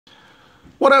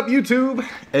What up, YouTube?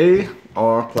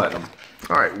 AR Platinum.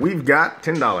 All right, we've got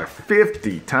 $10,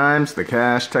 50 times the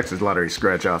cash Texas Lottery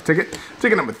scratch-off ticket.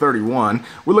 Ticket number 31.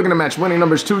 We're looking to match winning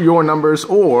numbers to your numbers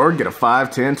or get a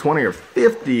 5, 10, 20, or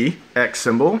 50 X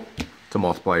symbol to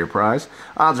multiply your prize.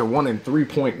 Odds are 1 in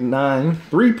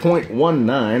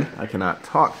 3.19. I cannot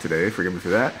talk today, forgive me for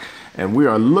that. And we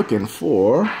are looking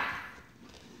for,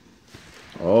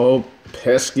 oh,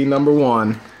 pesky number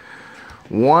 1.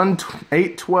 1,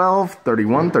 8, 12,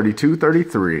 31, 32,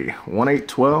 33. 1, 8,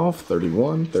 12,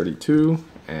 31, 32,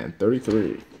 and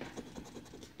 33.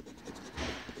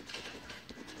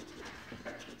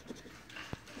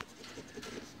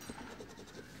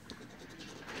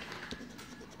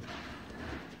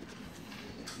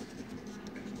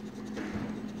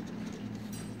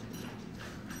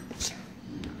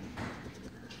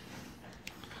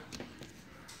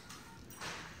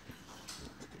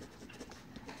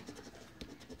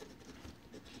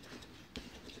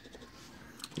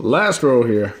 Last row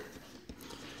here.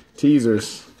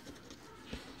 Teasers.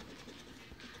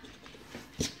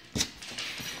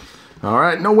 All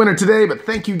right, no winner today, but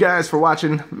thank you guys for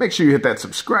watching. Make sure you hit that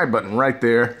subscribe button right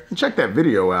there and check that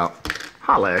video out.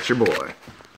 Holla at your boy.